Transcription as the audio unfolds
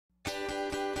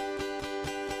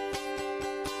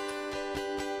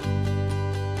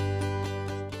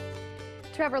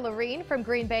Trevor LaRene from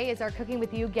Green Bay is our Cooking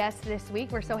With You guest this week.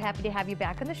 We're so happy to have you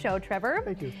back on the show, Trevor.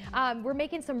 Thank you. We're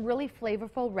making some really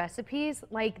flavorful recipes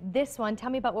like this one. Tell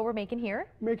me about what we're making here.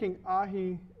 Making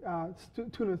ahi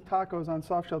tuna tacos on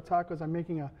soft shell tacos. I'm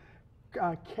making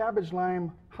a cabbage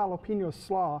lime jalapeno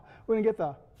slaw. We're gonna get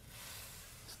the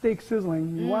steak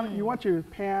sizzling. You want your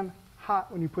pan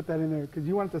hot when you put that in there because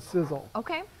you want it to sizzle.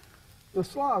 Okay. The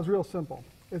slaw is real simple.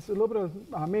 It's a little bit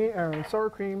of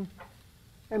sour cream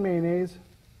and mayonnaise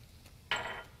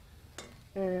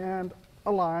and a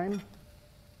lime.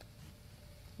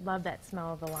 Love that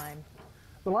smell of the lime.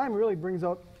 The lime really brings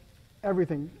out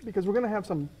everything because we're going to have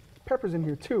some peppers in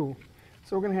here too.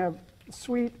 So we're going to have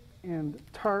sweet and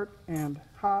tart and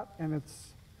hot, and it's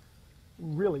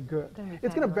really good.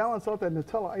 It's going to balance out that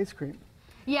Nutella ice cream.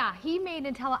 Yeah, he made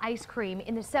Nutella ice cream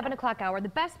in the 7 o'clock hour. The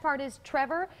best part is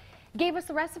Trevor gave us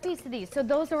the recipes to these, so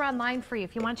those are online free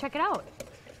if you want to check it out.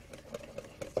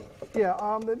 Yeah,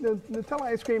 the Nutella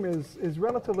ice cream is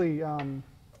relatively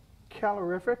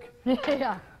calorific.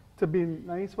 Yeah. To be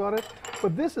nice about it,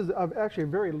 but this is actually a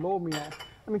very low meal.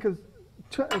 I mean, because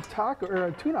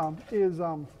tuna is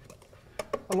a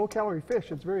low-calorie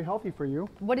fish. It's very healthy for you.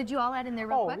 What did you all add in there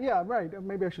real quick? Oh, yeah, right.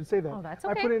 Maybe I should say that. Oh, that's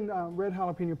okay. I put in red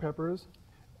jalapeno peppers,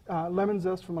 lemon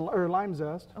zest or lime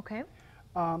zest. Okay.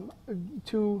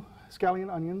 2 scallion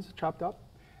onions chopped up,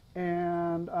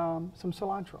 and some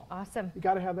cilantro. Awesome. You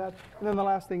got to have that. And then the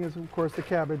last thing is, of course, the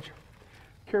cabbage,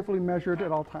 carefully measured at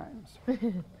all times.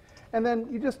 And then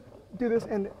you just do this,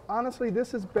 and honestly,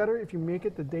 this is better if you make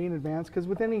it the day in advance, because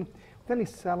with any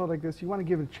salad like this, you want to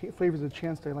give it flavors a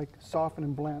chance to like soften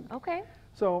and blend. Okay.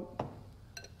 So,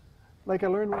 like I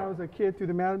learned when I was a kid through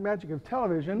the magic of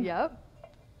television. Yep.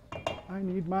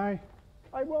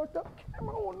 I walked up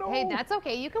camera. Oh no. Hey, that's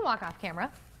okay. You can walk off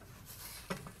camera.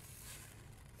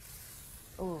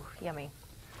 Ooh, yummy.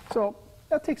 So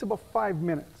that takes about 5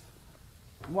 minutes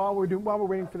while we're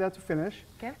waiting for that to finish.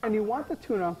 Okay. And you want the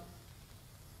tuna.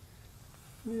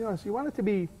 So you want it to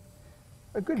be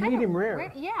a good Kind medium of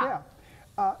rare. Yeah.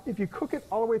 If you cook it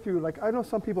all the way through, like I know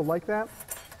some people like that,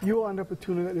 you will end up with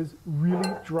tuna that is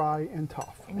really dry and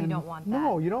tough. And you don't want that.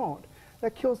 No, you don't.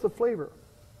 That kills the flavor.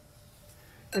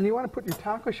 And you want to put your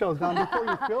taco shells down before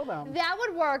you fill them. That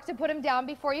would work, to put them down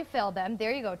before you fill them.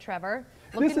 There you go, Trevor.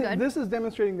 Looking good. This is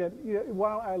demonstrating that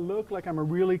while I look like I'm a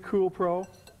really cool pro,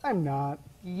 I'm not.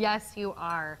 Yes, you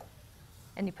are.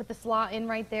 And you put the slaw in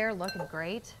right there, looking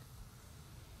great.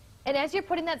 And as you're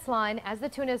putting that slaw in, as the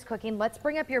tuna is cooking, let's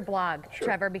bring up your blog, Sure.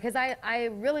 Trevor, because I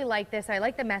really like this. I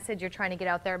like the message you're trying to get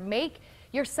out there. Make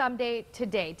your someday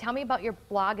today. Tell me about your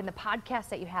blog and the podcast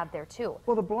that you have there too.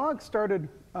 Well, the blog started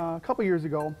a couple years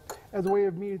ago as a way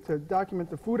of me to document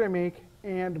the food I make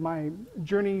and my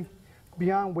journey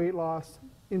beyond weight loss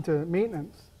into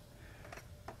maintenance.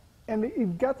 And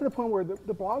it got to the point where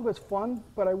the blog was fun,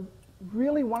 but I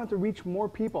really wanted to reach more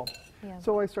people. Yeah.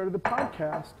 So I started the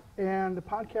podcast, and the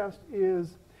podcast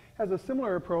has a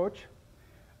similar approach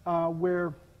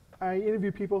where I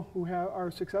interview people who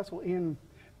are successful in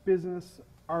business,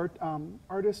 art,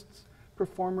 artists,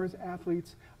 performers,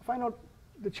 athletes. I find out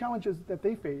the challenges that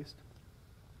they faced,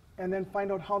 and then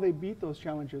find out how they beat those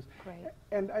challenges. Great.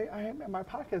 And my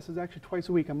podcast is actually twice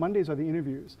a week. On Mondays are the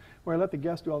interviews, where I let the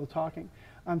guests do all the talking.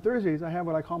 On Thursdays, I have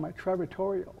what I call my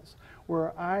Trevitorials,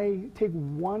 where I take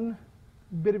one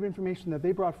bit of information that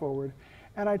they brought forward,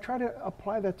 and I try to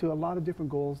apply that to a lot of different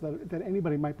goals that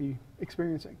anybody might be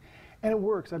experiencing. And it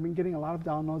works. I've been getting a lot of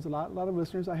downloads, a lot of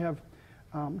listeners. I have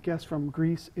guests from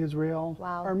Greece, Israel,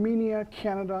 wow, Armenia,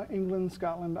 Canada, England,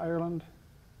 Scotland, Ireland.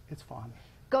 It's fun.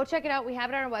 Go check it out. We have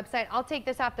it on our website. I'll take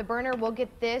this off the burner. We'll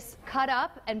get this cut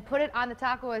up and put it on the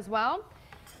taco as well.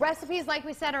 Recipes, like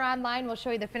we said, are online. We'll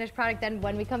show you the finished product then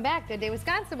when we come back. Good Day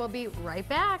Wisconsin. We'll be right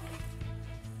back.